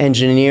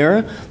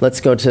engineer. Let's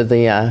go to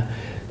the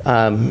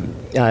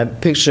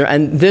picture.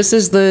 And this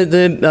is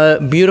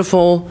the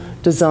beautiful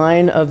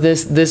design of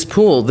this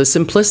pool. The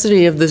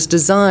simplicity of this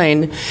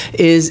design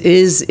is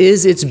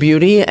its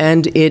beauty,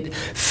 and it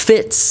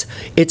fits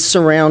its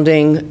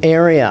surrounding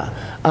area.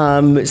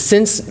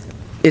 Since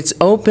it's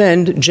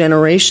opened,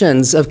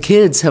 generations of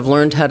kids have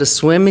learned how to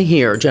swim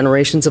here.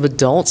 Generations of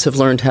adults have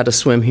learned how to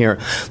swim here.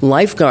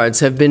 Lifeguards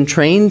have been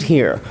trained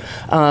here.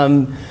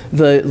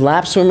 The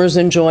lap swimmers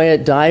enjoy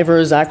it.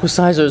 Divers,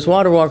 aquacisers,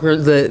 water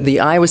walkers. The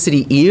Iowa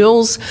City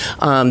Eels,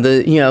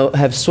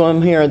 have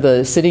swum here.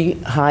 The City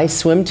High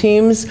swim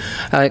teams.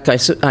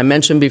 I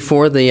mentioned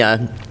before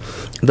the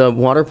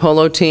water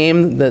polo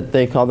team that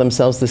they call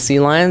themselves the Sea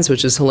Lions,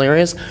 which is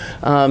hilarious.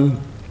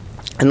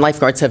 And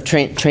lifeguards have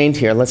trained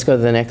here. Let's go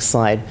to the next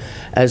slide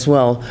as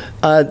well.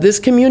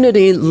 This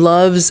community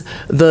loves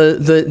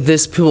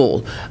this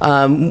pool.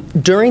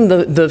 During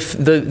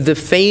the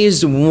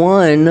phase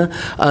 1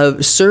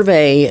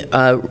 survey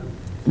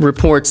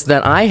reports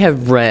that I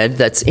have read,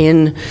 that's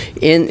in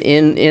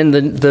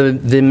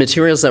the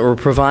materials that were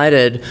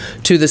provided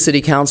to the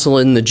City Council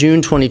in the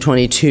June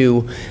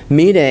 2022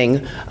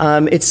 meeting,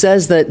 it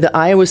says that the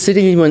Iowa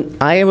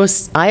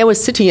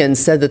Citians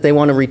said that they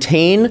want to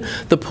retain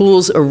the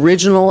pool's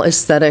original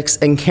aesthetics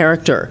and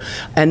character,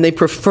 and they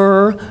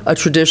prefer a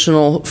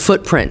traditional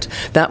footprint.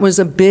 That was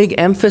a big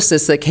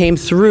emphasis that came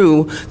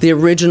through the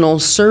original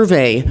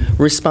survey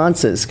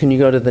responses. Can you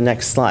go to the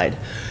next slide?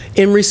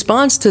 In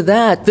response to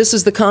that, this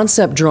is the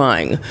concept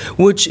drawing,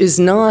 which is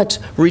not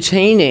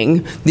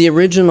retaining the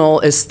original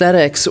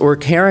aesthetics or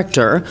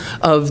character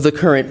of the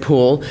current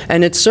pool,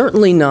 and it's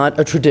certainly not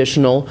a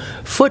traditional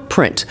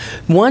footprint.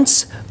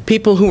 Once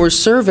people who were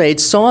surveyed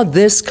saw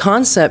this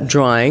concept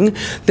drawing,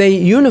 they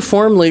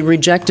uniformly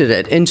rejected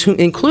it,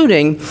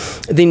 including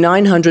the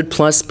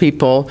 900+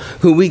 people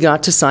who we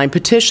got to sign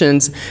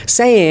petitions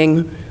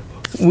saying,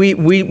 we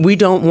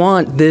don't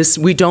want this.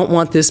 We don't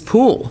want this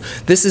pool.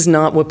 This is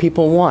not what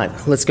people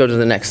want. Let's go to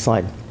the next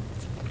slide.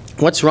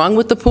 What's wrong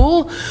with the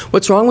pool?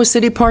 What's wrong with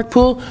City Park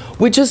Pool?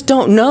 We just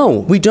don't know.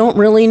 We don't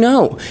really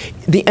know.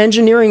 The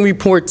engineering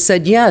report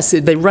said yes.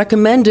 They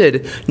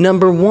recommended,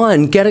 number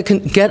 1, get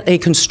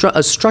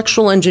a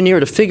structural engineer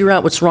to figure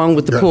out what's wrong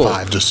with the pool. You're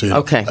at 5, just so you know.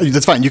 Okay.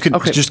 That's fine. You can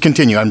just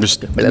continue. I'm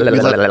just. Okay.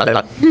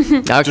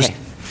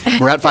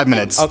 We're at 5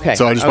 minutes. Okay.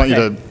 So I just want you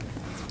to.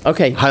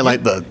 Okay.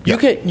 Highlight the. You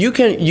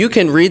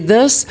can read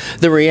this.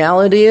 The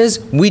reality is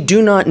we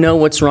do not know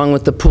what's wrong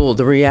with the pool.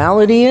 The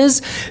reality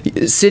is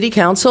City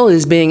Council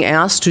is being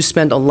asked to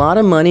spend a lot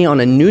of money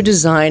on a new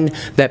design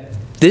that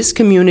this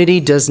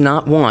community does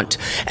not want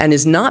and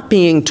is not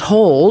being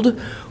told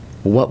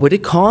what would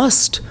it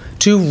cost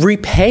to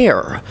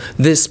repair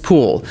this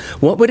pool?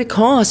 What would it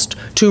cost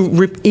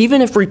to,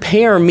 even if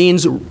repair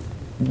means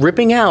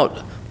ripping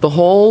out the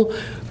whole,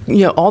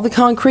 all the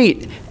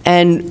concrete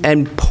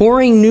and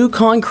pouring new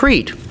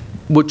concrete,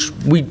 which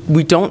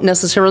we don't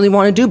necessarily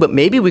want to do, but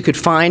maybe we could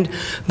find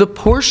the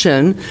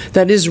portion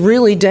that is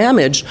really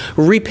damaged,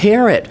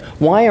 repair it.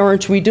 Why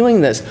aren't we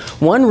doing this?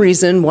 One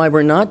reason why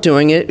we're not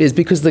doing it is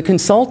because the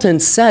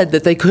consultants said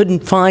that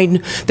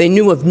they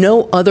knew of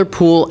no other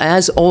pool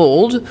as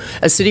old,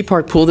 a City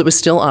Park pool that was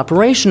still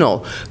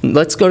operational.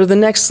 Let's go to the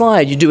next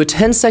slide. You do a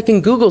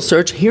 10-second Google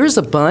search. Here's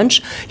a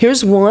bunch.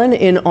 Here's one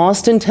in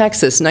Austin,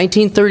 Texas,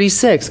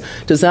 1936.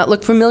 Does that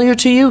look familiar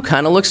to you?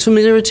 Kind of looks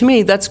familiar to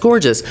me. That's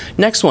gorgeous.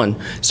 Next one.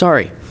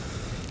 Sorry.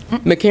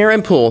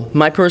 McCarran Pool,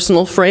 my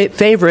personal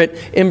favorite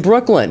in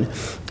Brooklyn,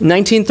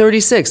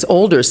 1936,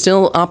 older,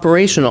 still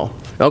operational.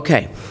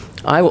 Okay,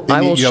 I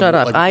will shut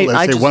up.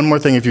 Let's say one more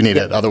thing if you need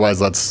it,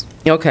 otherwise let's...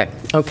 Okay.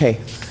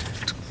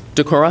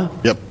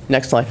 Decorah? Yep.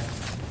 Next slide.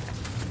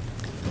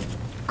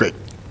 Great.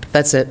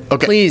 That's it.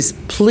 Okay.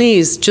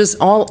 Please, just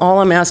all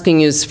I'm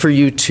asking is for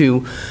you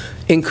to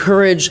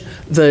encourage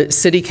the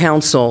city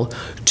council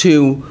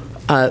to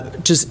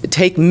just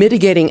take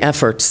mitigating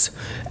efforts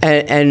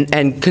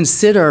and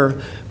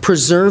consider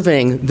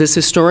preserving this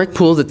historic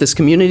pool that this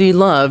community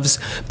loves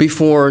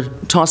before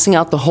tossing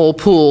out the whole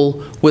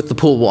pool with the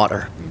pool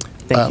water.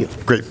 Thank you.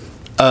 Great.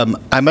 I'm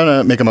going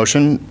to make a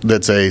motion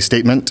that's a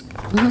statement,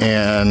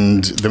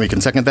 and then we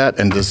can second that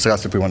and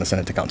discuss if we want to send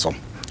it to council.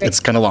 It's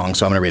kind of long,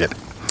 so I'm going to read it.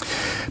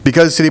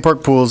 Because City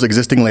Park Pool's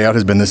existing layout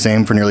has been the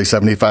same for nearly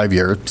 75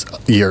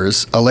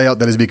 years, a layout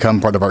that has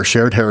become part of our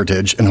shared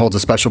heritage and holds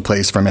a special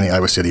place for many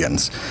Iowa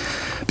Cityans.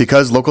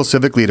 Because local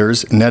civic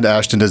leaders, Ned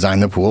Ashton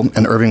designed the pool,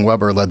 and Irving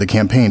Weber led the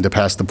campaign to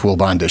pass the pool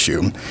bond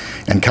issue,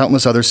 and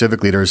countless other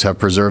civic leaders have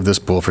preserved this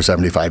pool for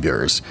 75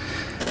 years.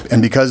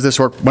 And because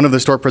one of the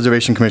Historic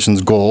Preservation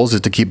Commission's goals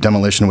is to keep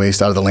demolition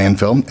waste out of the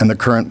landfill, and the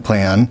current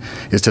plan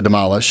is to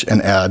demolish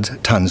and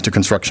add tons to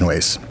construction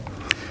waste.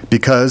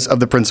 Because of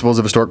the principles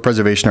of historic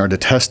preservation are to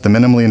test the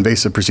minimally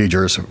invasive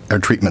procedures or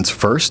treatments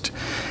first,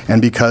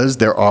 and because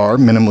there are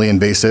minimally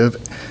invasive,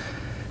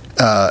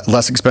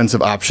 less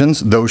expensive options,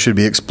 those should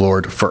be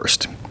explored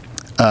first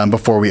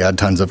before we add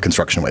tons of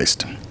construction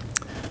waste.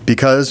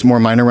 Because more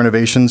minor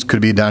renovations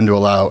could be done to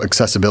allow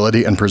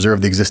accessibility and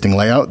preserve the existing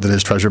layout that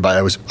is treasured by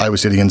Iowa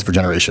Cityans for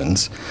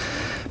generations.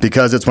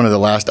 Because it's one of the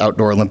last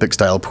outdoor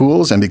Olympic-style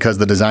pools, and because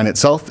the design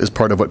itself is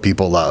part of what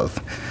people love.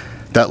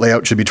 That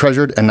layout should be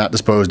treasured and not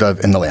disposed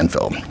of in the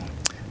landfill.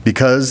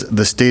 Because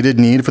the stated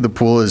need for the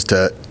pool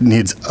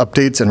needs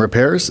updates and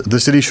repairs, the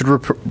city should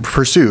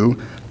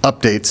pursue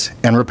updates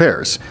and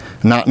repairs,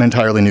 not an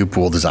entirely new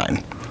pool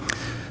design.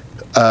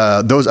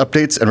 Those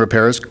updates and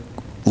repairs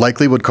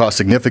likely would cost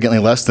significantly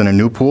less than a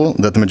new pool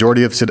that the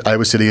majority of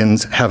Iowa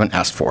Cityans haven't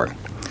asked for.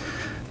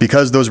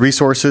 Because those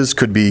resources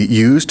could be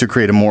used to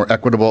create a more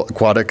equitable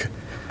aquatic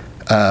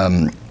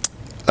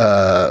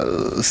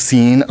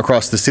scene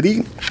across the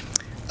city.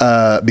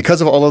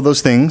 Because of all of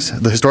those things,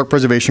 the Historic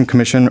Preservation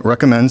Commission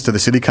recommends to the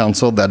City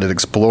Council that it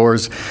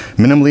explores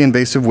minimally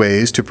invasive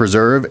ways to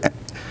preserve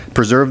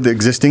the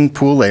existing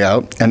pool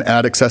layout and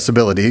add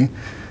accessibility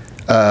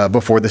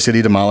before the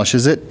city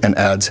demolishes it and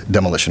adds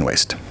demolition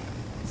waste.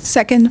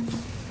 Second.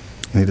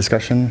 Any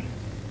discussion?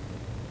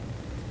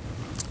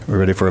 We're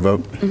ready for a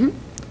vote?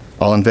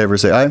 All in favor,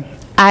 say aye.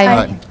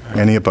 Aye.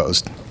 Any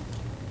opposed?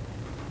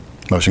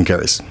 Motion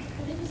carries.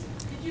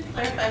 Could you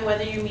clarify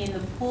whether you mean the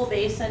pool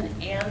basin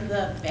and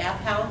the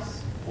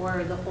bathhouse,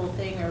 or the whole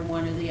thing, or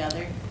one or the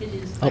other? Could you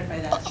just clarify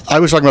that? I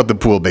was talking about the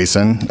pool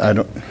basin. I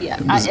don't. Yeah,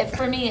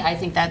 for me, I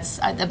think that's,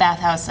 the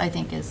bathhouse, I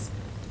think, is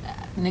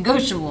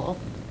negotiable.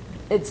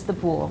 It's the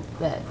pool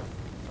that.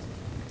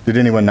 Did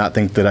anyone not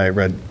think that I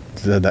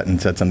said that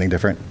and said something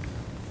different?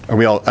 Are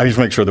we all? I just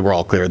want to make sure that we're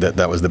all clear that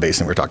that was the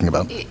basin we're talking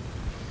about.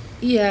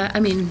 Yeah, I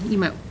mean, you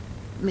might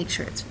make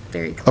sure it's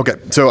very clear.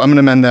 Okay, so I'm going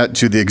to amend that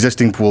to the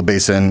existing pool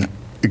basin.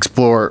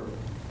 Explore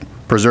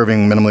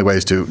preserving minimally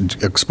ways to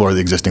explore the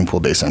existing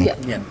pool basin.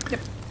 Yeah.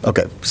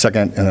 Okay,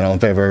 second, and then all in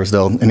favor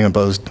still? Anyone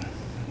opposed?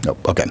 Nope,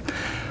 okay.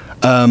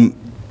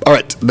 All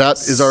right, that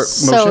is our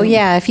motion. So,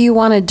 yeah, if you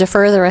want to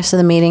defer the rest of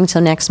the meeting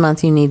till next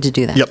month, you need to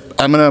do that. Yep,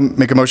 I'm going to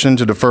make a motion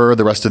to defer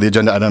the rest of the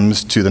agenda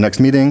items to the next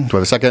meeting. Do I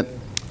have a second?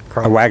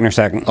 Wagner,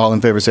 second. All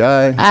in favor, say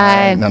aye.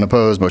 Aye. None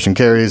opposed, motion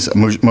carries.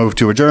 Move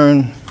to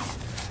adjourn.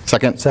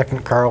 Second?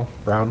 Second, Carl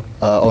Brown.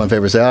 All in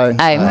favor, say aye.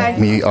 Aye.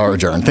 We are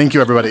adjourned. Thank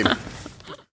you, everybody.